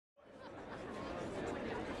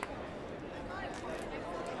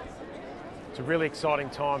a really exciting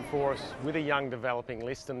time for us with a young developing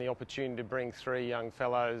list and the opportunity to bring 3 young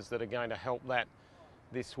fellows that are going to help that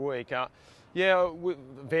this week.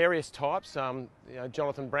 Various types.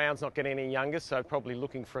 Jonathan Brown's not getting any younger, so probably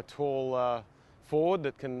looking for a tall forward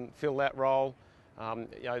that can fill that role.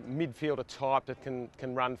 Midfielder type that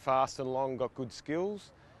can run fast and long, got good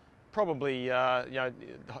skills. Probably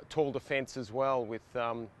tall defence as well with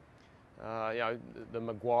the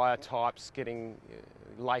Maguire types getting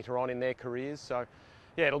later on in their careers. So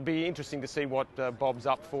yeah, it'll be interesting to see what Bob's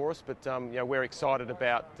up for us, but we're excited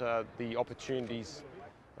about the opportunities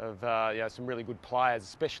of some really good players,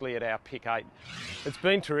 especially at our pick 8. It's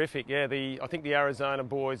been terrific. Yeah, I think the Arizona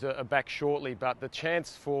boys are back shortly, but the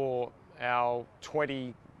chance for our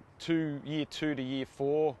year 2 to year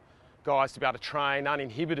 4 guys to be able to train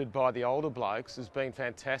uninhibited by the older blokes has been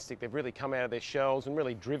fantastic. They've really come out of their shells and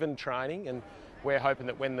really driven training, and we're hoping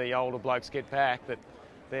that when the older blokes get back that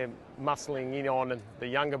they're muscling in on the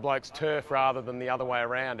younger blokes' turf rather than the other way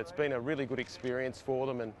around. It's been a really good experience for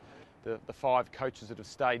them, and the 5 coaches that have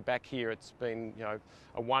stayed back here, it's been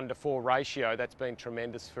a 1-to-4 ratio. That's been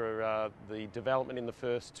tremendous for the development in the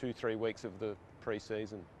first 2-3 weeks of the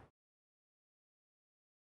pre-season.